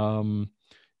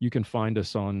 You can find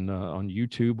us on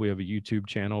YouTube. We have a YouTube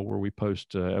channel where we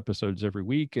post episodes every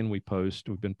week, and we've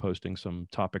been posting some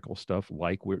topical stuff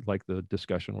like the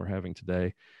discussion we're having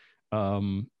today.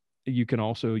 You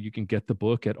can get the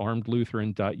book at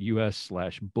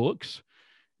armedlutheran.us/books.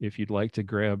 If you'd like to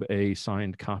grab a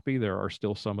signed copy, there are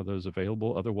still some of those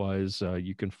available. Otherwise,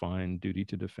 you can find Duty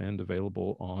to Defend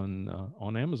available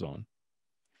on Amazon.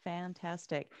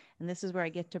 Fantastic. And this is where I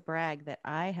get to brag that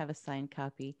I have a signed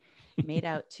copy made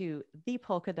out to the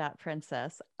Polka Dot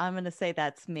Princess. I'm going to say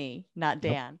that's me, not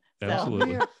Dan. Yep,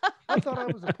 absolutely. Man, I thought I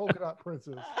was a polka dot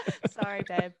princess. Sorry,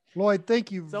 babe. Lloyd,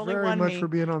 thank you It's only very one much me. for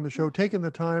being on the show, taking the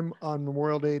time on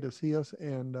Memorial Day to see us,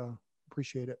 and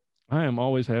appreciate it. I am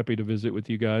always happy to visit with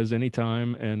you guys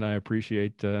anytime, and I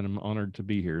appreciate and I'm honored to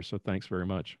be here. So thanks very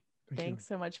much. Thanks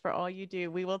so much for all you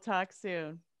do. We will talk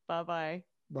soon. Bye-bye.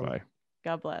 Bye.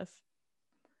 God bless.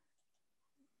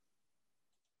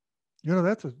 You know,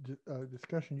 that's a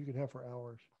discussion you could have for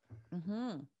hours.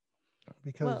 Mm-hmm.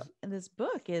 Because well, and this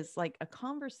book is like a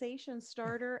conversation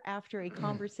starter after a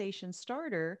conversation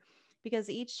starter, because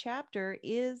each chapter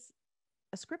is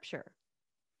a scripture.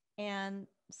 And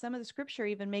some of the scripture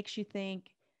even makes you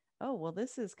think, oh, well,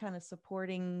 this is kind of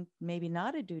supporting maybe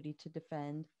not a duty to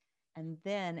defend. And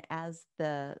then as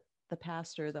the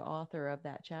pastor, the author of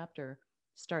that chapter,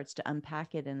 starts to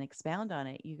unpack it and expound on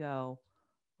it, you go,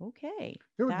 okay,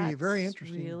 it would be very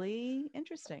interesting. Really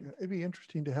interesting. It'd be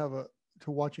interesting to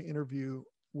watch an interview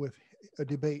with a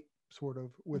debate sort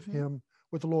of with him,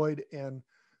 with Lloyd, and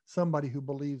somebody who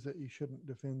believes that you shouldn't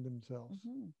defend themselves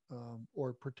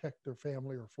or protect their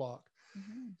family or flock.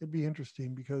 It'd be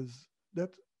interesting because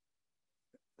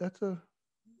that's a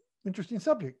interesting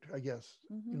subject, I guess.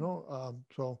 You know,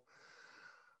 so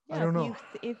yeah, I don't know.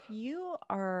 If you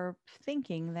are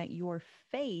thinking that your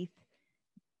faith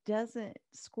doesn't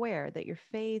square, that your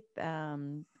faith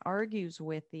argues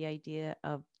with the idea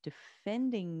of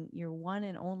defending your one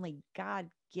and only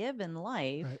God-given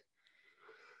life, right,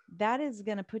 that is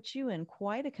going to put you in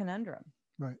quite a conundrum.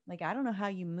 Right. Like, I don't know how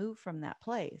you move from that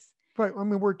place. Right. I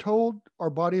mean, we're told our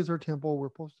body is our temple. We're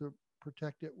supposed to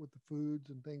protect it with the foods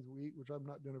and things we eat, which I'm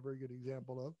not doing a very good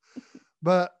example of.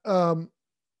 But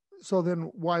so then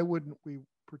why wouldn't we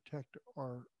protect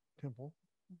our temple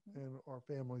and our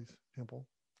family's temple?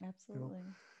 Absolutely. You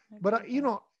know? But, you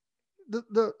know,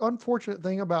 the unfortunate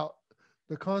thing about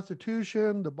the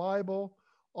Constitution, the Bible,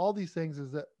 all these things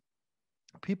is that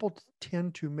people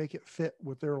tend to make it fit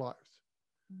with their lives.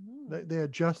 They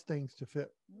adjust things to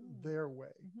fit their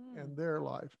way and their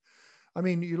life. I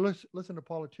mean, you listen to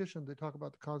politicians, they talk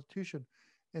about the Constitution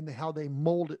and how they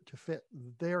mold it to fit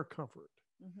their comfort.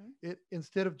 It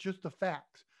instead of just the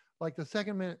facts, like the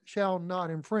Second Amendment shall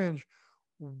not infringe.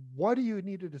 Why do you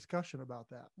need a discussion about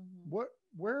that?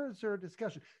 Where is there a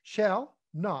discussion? Shall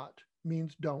not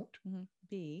means don't.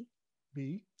 Be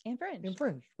infringed.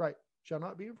 Infringed, right? Shall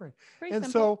not be infringed. Pretty and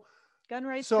simple. Gun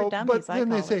rights for dummies. But then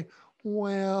they say,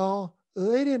 well,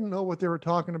 they didn't know what they were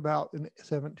talking about in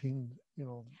 17.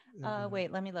 You know.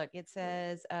 Wait, let me look. It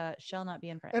says shall not be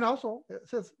infringed. And also, it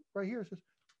says right here. It says,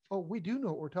 oh, we do know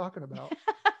what we're talking about.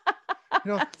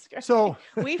 You know, so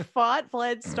we fought,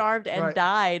 bled, starved, and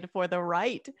died for the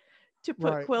right to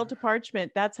put quill to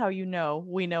parchment. That's how you know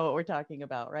we know what we're talking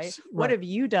about, right? What have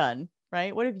you done,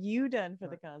 right? What have you done for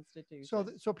the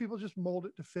Constitution? So people just mold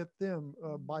it to fit them.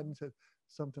 Biden said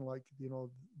something like, you know,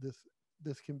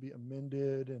 this can be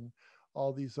amended and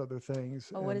all these other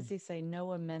things. Oh, what does he say?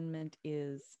 No amendment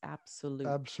is absolute.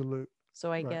 Absolute.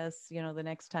 So I guess, you know, the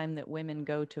next time that women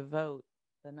go to vote,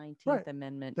 the 19th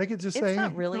Amendment, they could just it's say,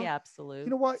 not really absolute. You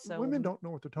know what? So women don't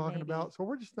know what they're talking about, so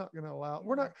we're just not going to allow.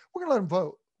 We're going to let them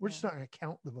vote. We're just not going to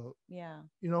count the vote, Yeah.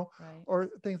 right. Or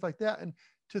things like that. And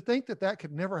to think that that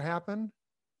could never happen,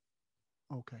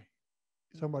 okay,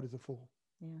 somebody's a fool.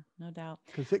 Yeah, no doubt.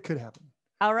 Because it could happen.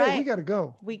 All right. Hey, we got to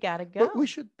go. We got to go. But we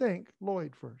should thank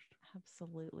Lloyd first.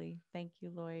 Absolutely. Thank you,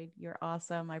 Lloyd. You're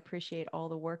awesome. I appreciate all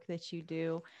the work that you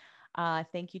do.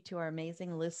 Thank you to our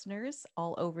amazing listeners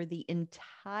all over the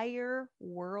entire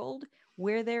world.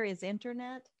 Where there is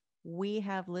internet, we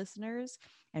have listeners.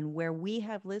 And where we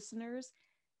have listeners,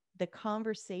 the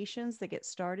conversations that get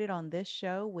started on this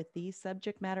show with these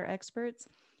subject matter experts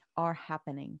are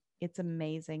happening. It's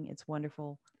amazing. It's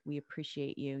wonderful. We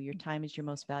appreciate you. Your time is your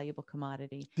most valuable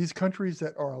commodity. These countries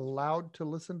that are allowed to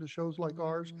listen to shows like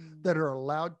ours, that are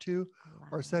allowed to,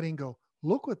 are setting go,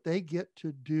 look what they get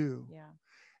to do. Yeah.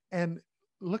 And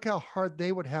look how hard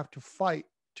they would have to fight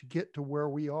to get to where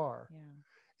we are.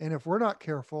 Yeah. And if we're not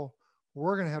careful,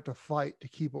 we're going to have to fight to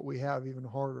keep what we have even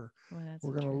harder. Well,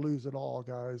 we're going to lose it all,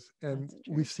 guys. And That's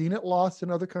true. we've seen it lost in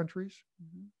other countries.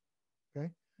 Okay.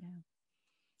 Yeah.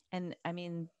 And I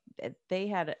mean, they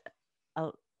had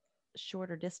a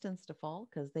shorter distance to fall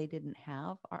because they didn't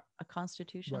have a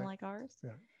constitution like ours.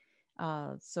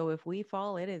 Yeah. So if we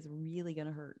fall, it is really going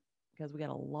to hurt because we got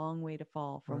a long way to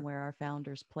fall from where our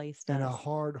founders placed us. And a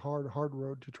hard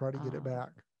road to try to get it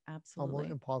back. Absolutely.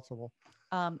 Almost impossible.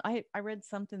 I read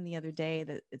something the other day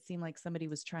that it seemed like somebody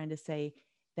was trying to say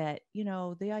that,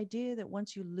 the idea that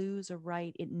once you lose a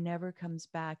right, it never comes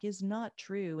back is not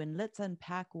true. And let's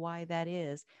unpack why that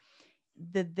is.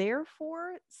 The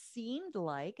therefore seemed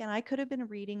like, and I could have been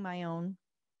reading my own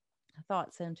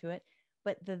thoughts into it,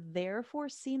 but the therefore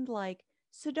seemed like,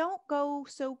 so don't go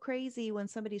so crazy when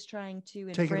somebody's trying to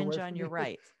infringe on your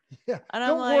rights. Yeah. And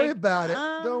Don't worry about it.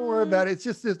 Don't worry about it. It's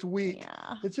just this week.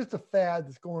 Yeah. It's just a fad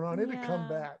that's going on. It'll come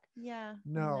back. Yeah.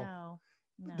 No.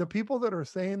 The people that are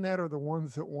saying that are the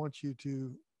ones that want you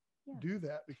to do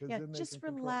that because then they just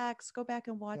can relax. Go back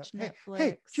and watch Netflix.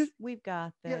 Hey, we've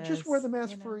got this. Yeah, just wear the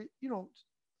mask for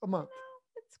a month.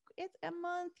 It's a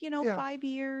month. 5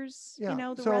 years. Yeah.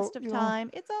 The rest of time.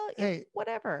 It's all.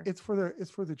 Whatever. It's for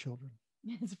the children.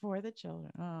 It's for the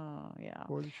children. Oh yeah.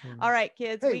 For the children. All right,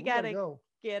 kids. Hey, we gotta go.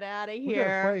 Get out of here. We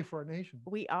gotta pray for our nation.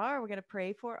 We are. We're gonna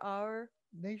pray for our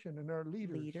nation and our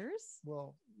leaders.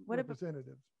 Well,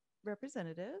 representatives.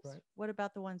 Representatives. Right. What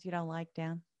about the ones you don't like,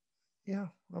 Dan? Yeah,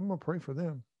 I'm gonna pray for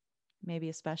them. Maybe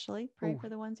especially pray for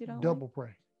the ones you don't double like.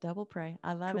 Pray. Double pray.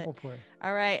 I love Triple it. Pray.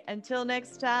 All right. Until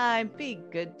next time, be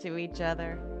good to each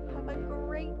other.